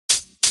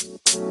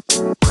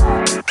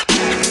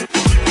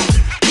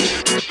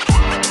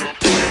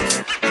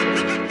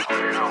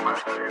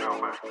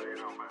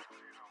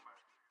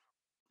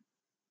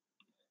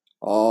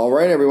All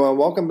right, everyone.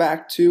 Welcome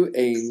back to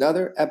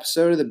another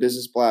episode of the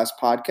Business Blast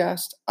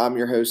podcast. I'm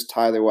your host,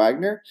 Tyler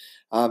Wagner.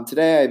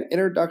 Today, I have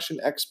introduction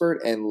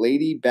expert and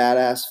Lady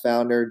Badass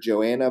founder,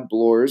 Joanna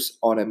Blors,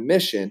 on a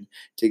mission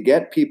to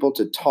get people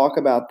to talk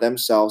about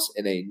themselves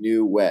in a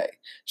new way.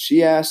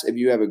 She asks if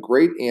you have a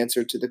great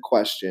answer to the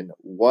question,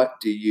 what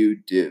do you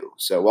do?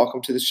 So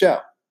welcome to the show.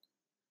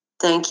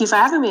 Thank you for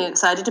having me.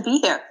 Excited to be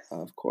here.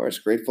 Of course.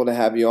 Grateful to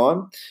have you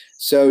on.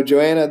 So,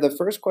 Joanna, the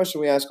first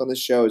question we ask on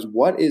this show is,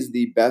 what is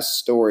the best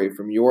story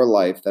from your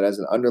life that has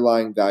an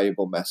underlying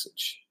valuable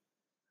message?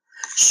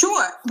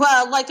 Sure.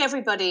 Well, like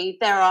everybody,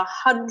 there are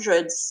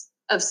hundreds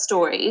of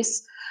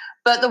stories,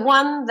 but the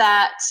one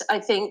that I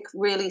think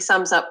really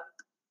sums up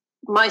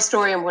my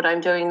story and what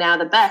I'm doing now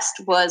the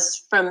best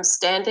was from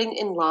standing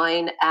in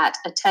line at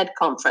a TED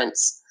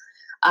conference.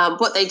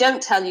 What they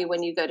don't tell you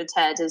when you go to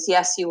TED is,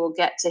 yes, you will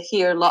get to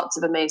hear lots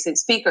of amazing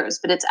speakers,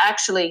 but it's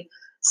actually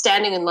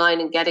standing in line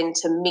and getting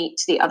to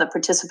meet the other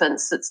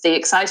participants that's the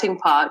exciting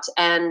part.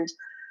 And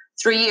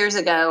 3 years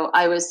ago,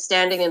 I was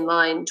standing in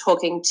line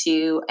talking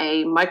to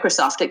a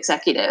Microsoft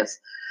executive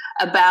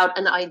about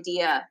an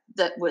idea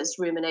that was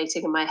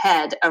ruminating in my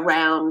head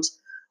around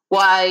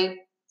why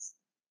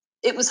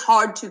it was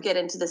hard to get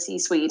into the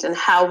C-suite and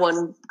how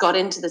one got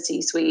into the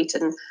C-suite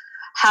and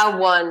how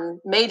one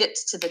made it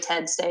to the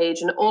TED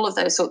stage and all of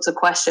those sorts of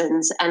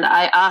questions. And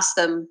I asked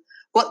them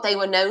what they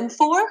were known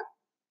for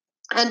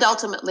and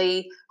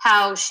ultimately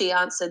how she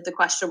answered the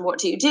question, what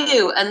do you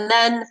do? And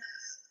then,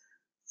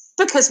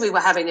 because we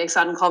were having a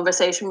fun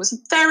conversation, was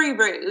very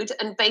rude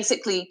and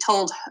basically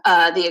told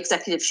the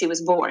executive she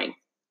was boring.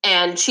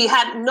 And she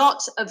had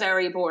not a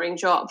very boring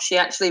job. She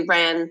actually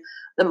ran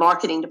the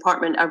marketing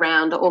department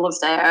around all of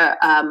their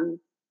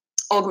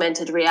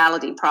augmented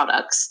reality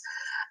products.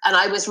 And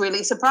I was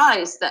really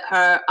surprised that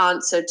her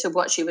answer to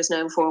what she was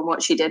known for and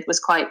what she did was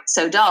quite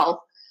so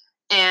dull.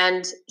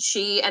 And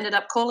she ended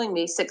up calling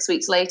me 6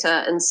 weeks later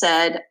and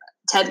said,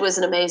 TED was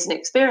an amazing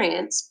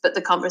experience, but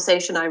the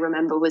conversation I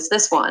remember was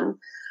this one.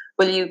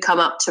 Will you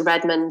come up to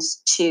Redmond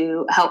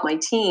to help my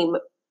team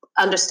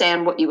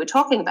understand what you were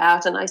talking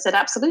about? And I said,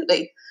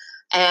 absolutely.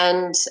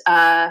 And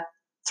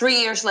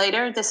 3 years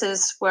later, this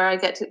is where I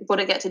get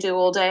to do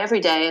all day, every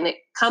day. And it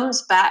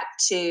comes back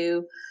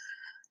to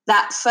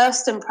that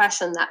first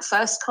impression, that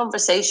first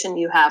conversation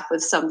you have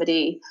with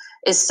somebody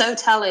is so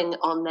telling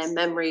on their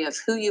memory of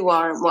who you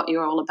are and what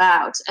you're all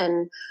about.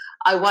 And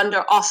I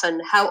wonder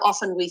how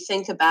often we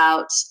think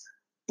about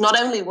not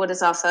only what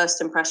is our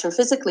first impression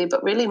physically,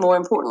 but really more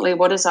importantly,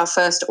 what is our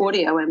first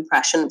audio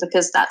impression,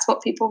 because that's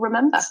what people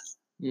remember.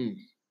 Mm.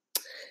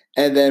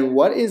 And then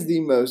what is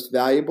the most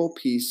valuable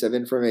piece of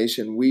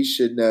information we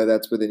should know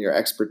that's within your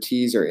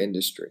expertise or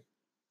industry?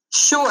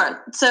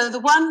 Sure. So the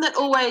one that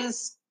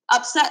always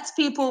upsets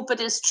people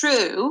but is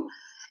true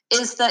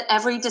is that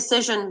every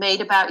decision made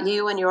about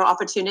you and your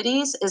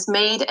opportunities is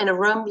made in a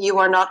room you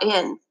are not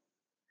in.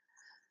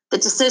 The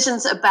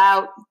decisions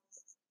about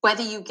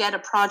whether you get a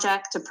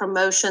project, a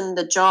promotion,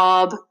 the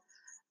job,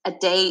 a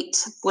date,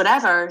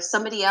 whatever,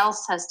 somebody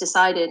else has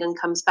decided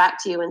and comes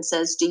back to you and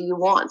says, do you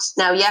want?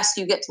 Now, yes,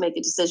 you get to make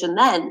a decision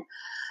then,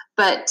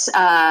 but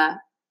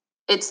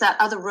it's that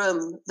other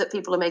room that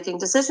people are making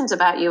decisions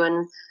about you.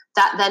 And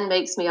that then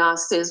makes me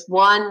ask is,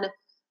 one,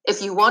 if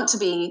you want to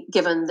be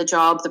given the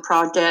job, the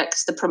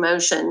project, the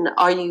promotion,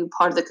 are you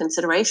part of the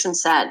consideration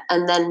set?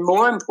 And then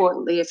more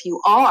importantly, if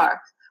you are,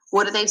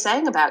 what are they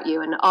saying about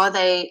you? And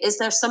is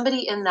there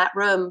somebody in that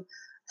room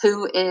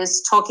who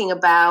is talking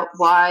about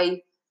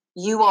why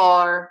you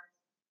are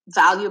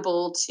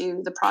valuable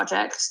to the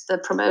project, the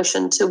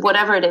promotion, to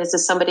whatever it is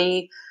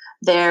somebody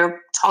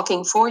there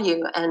talking for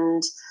you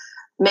and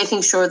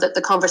making sure that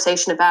the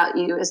conversation about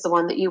you is the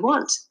one that you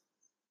want.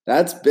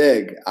 That's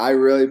big. I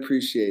really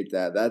appreciate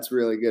that. That's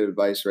really good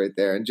advice right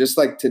there. And just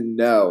like to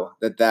know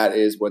that that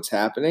is what's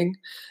happening,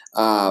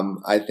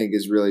 I think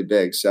is really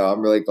big. So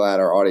I'm really glad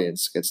our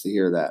audience gets to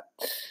hear that.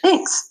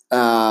 Thanks.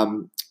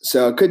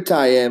 So it could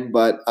tie in,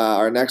 but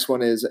our next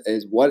one is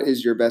what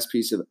is your best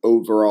piece of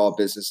overall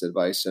business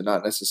advice? So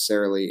not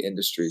necessarily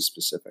industry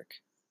specific.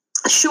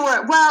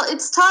 Sure. Well,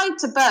 it's tied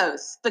to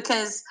both,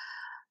 because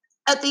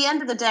at the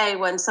end of the day,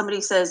 when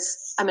somebody says,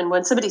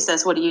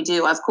 what do you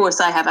do? Of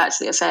course, I have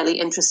actually a fairly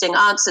interesting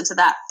answer to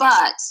that.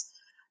 But,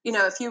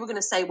 if you were going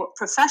to say, what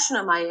profession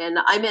am I in?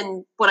 I'm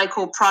in what I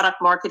call product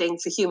marketing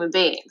for human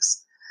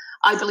beings.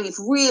 I believe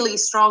really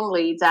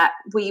strongly that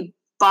we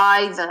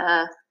buy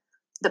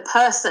the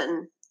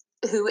person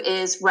who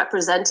is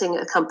representing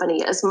a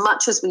company as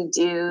much as we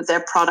do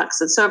their products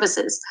and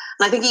services.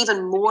 And I think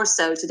even more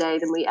so today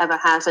than we ever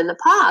have in the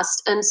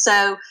past. And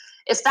so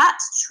if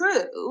that's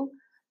true,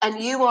 and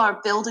you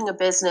are building a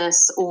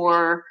business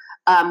or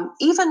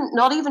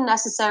not even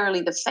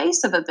necessarily the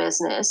face of a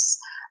business,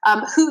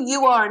 who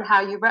you are and how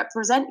you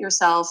represent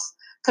yourself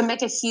can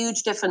make a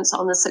huge difference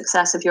on the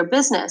success of your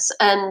business.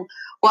 And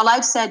while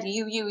I've said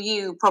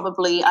you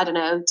probably,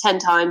 10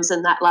 times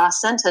in that last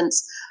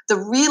sentence, the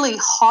really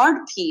hard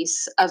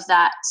piece of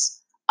that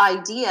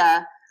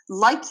idea,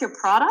 like your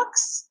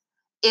products,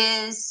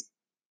 is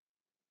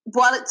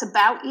while it's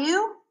about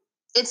you,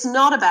 it's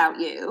not about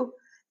you.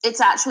 It's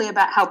actually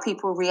about how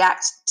people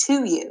react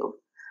to you.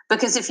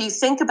 Because if you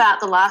think about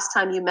the last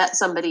time you met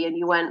somebody and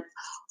you went,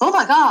 oh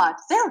my God,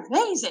 they're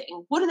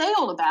amazing, what are they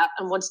all about,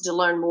 and wanted to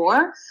learn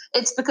more,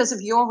 it's because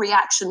of your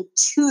reaction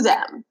to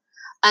them.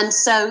 And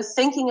so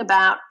thinking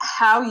about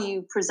how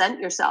you present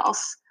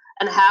yourself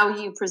and how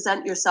you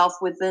present yourself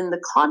within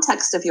the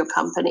context of your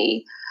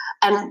company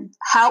and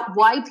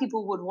why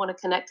people would want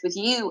to connect with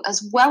you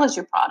as well as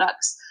your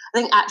products, I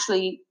think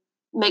actually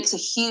makes a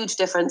huge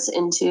difference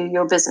into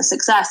your business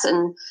success.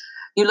 And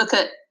I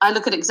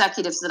look at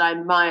executives that I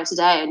admire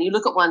today, and you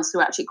look at ones who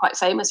are actually quite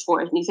famous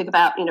for it. And you think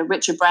about,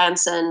 Richard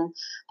Branson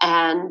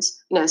and,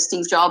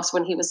 Steve Jobs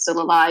when he was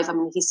still alive. I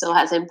mean, he still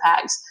has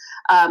impact.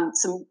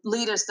 Some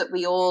leaders that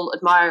we all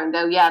admire and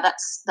go, yeah,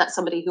 that's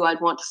somebody who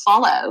I'd want to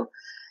follow.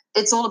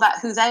 It's all about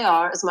who they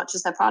are as much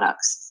as their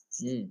products.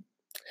 Mm.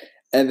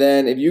 And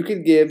then if you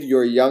could give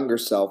your younger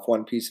self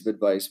one piece of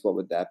advice, what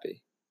would that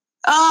be?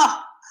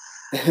 Oh,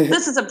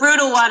 this is a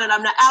brutal one, and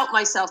I'm going to out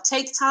myself.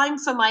 Take time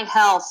for my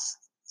health.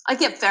 I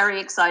get very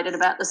excited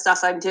about the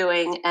stuff I'm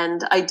doing,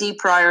 and I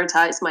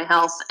deprioritize my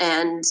health.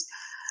 And,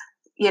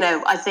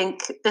 I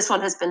think this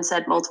one has been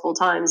said multiple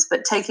times,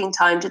 but taking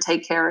time to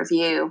take care of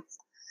you.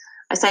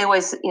 I say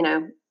always,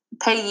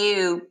 pay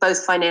you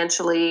both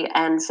financially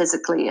and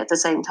physically at the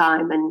same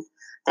time, and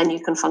then you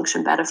can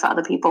function better for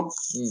other people.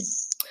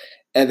 Mm.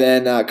 And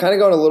then kind of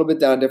going a little bit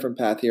down a different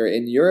path here.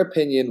 In your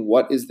opinion,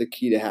 what is the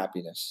key to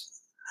happiness?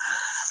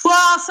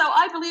 Well, so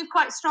I believe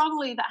quite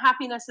strongly that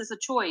happiness is a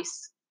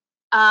choice.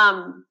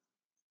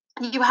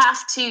 You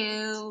have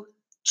to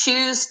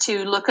choose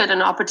to look at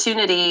an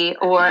opportunity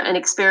or an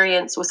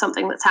experience or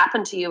something that's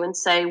happened to you and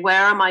say,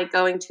 where am I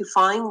going to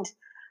find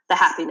the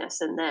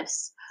happiness in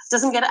this? It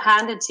doesn't get it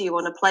handed to you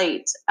on a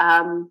plate.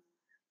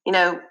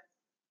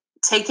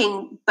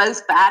 Taking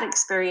both bad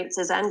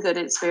experiences and good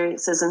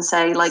experiences and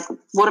say, like,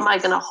 what am I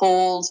going to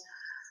hold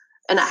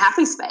in a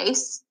happy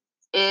space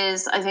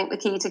is, I think, the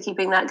key to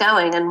keeping that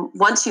going. And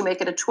once you make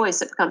it a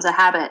choice, it becomes a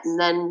habit. And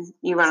then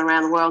you run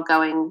around the world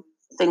going,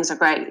 things are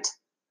great.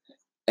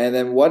 And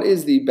then what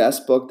is the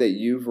best book that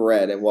you've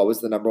read, and what was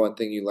the number one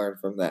thing you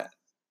learned from that?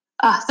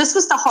 This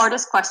was the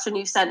hardest question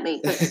you sent me,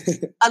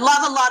 because I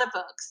love a lot of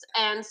books.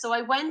 And so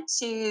I went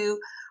to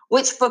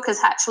which book has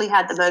actually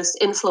had the most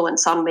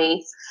influence on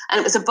me. And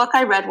it was a book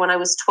I read when I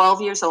was 12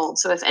 years old.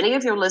 So if any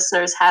of your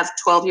listeners have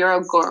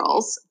 12-year-old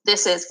girls, it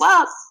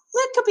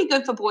could be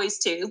good for boys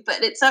too,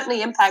 but it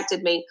certainly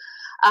impacted me.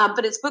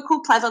 But it's a book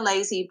called Clever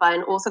Lazy by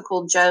an author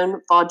called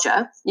Joan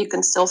Bodger. You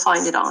can still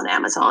find it on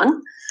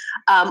Amazon,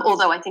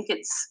 although I think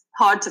it's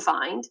hard to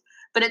find.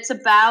 But it's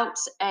about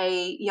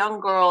a young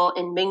girl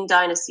in Ming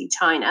Dynasty,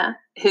 China,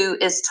 who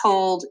is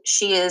told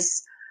she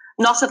is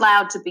not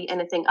allowed to be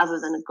anything other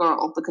than a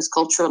girl because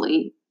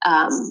culturally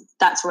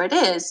that's where it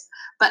is.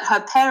 But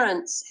her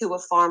parents, who were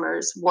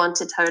farmers,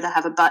 wanted her to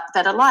have a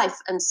better life,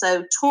 and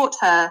so taught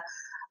her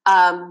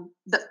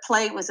that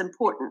play was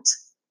important.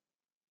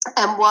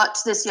 And what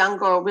this young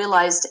girl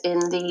realized in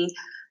the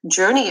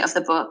journey of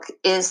the book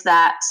is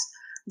that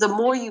the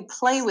more you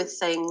play with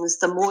things,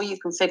 the more you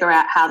can figure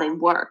out how they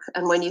work.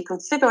 And when you can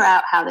figure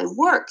out how they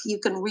work, you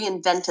can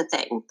reinvent a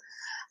thing.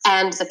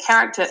 And the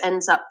character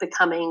ends up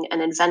becoming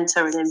an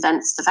inventor and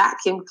invents the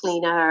vacuum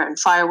cleaner and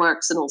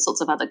fireworks and all sorts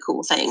of other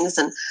cool things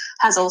and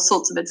has all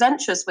sorts of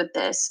adventures with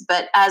this.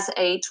 But as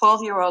a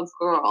 12-year-old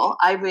girl,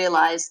 I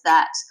realized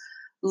that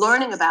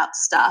learning about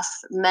stuff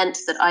meant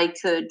that I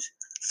could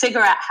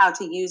figure out how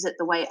to use it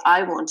the way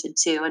I wanted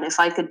to. And if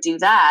I could do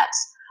that,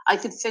 I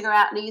could figure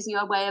out an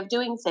easier way of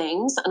doing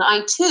things. And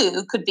I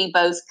too could be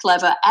both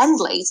clever and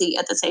lazy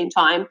at the same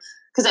time,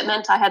 because it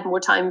meant I had more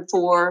time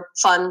for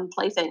fun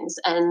playthings.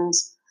 And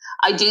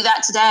I do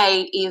that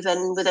today,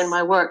 even within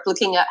my work,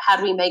 looking at how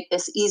do we make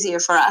this easier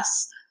for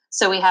us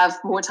so we have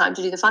more time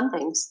to do the fun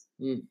things.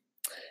 Mm.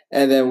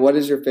 And then what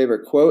is your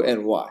favorite quote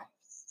and why?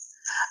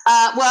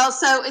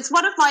 So it's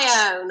one of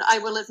my own, I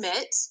will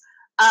admit.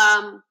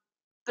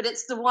 But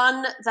it's the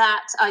one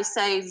that I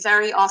say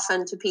very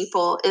often to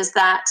people, is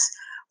that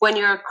when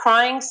you're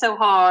crying so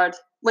hard,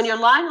 when you're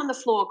lying on the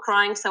floor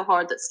crying so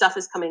hard that stuff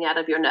is coming out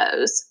of your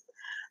nose,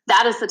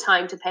 that is the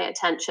time to pay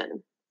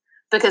attention,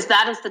 because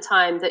that is the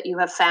time that you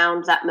have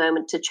found that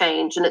moment to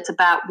change. And it's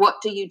about,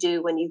 what do you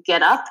do when you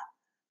get up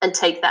and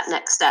take that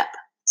next step?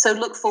 So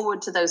look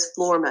forward to those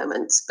floor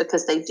moments,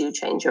 because they do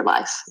change your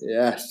life.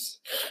 Yes.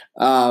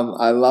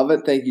 I love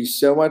it. Thank you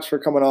so much for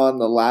coming on.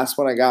 The last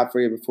one I got for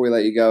you before we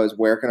let you go is,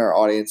 where can our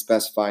audience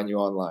best find you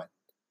online?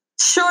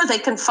 Sure, they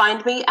can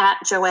find me at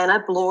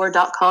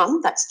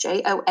joannabloor.com. That's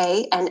JoannaBloor.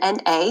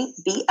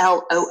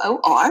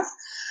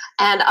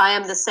 And I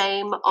am the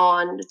same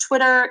on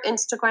Twitter,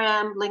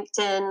 Instagram,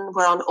 LinkedIn.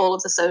 We're on all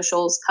of the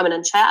socials. Come in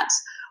and chat.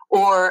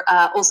 or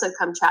also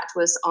come chat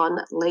to us on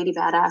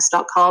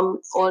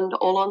ladybadass.com and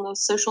all on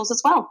those socials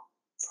as well.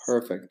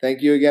 Perfect.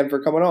 Thank you again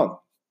for coming on.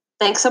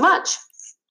 Thanks so much.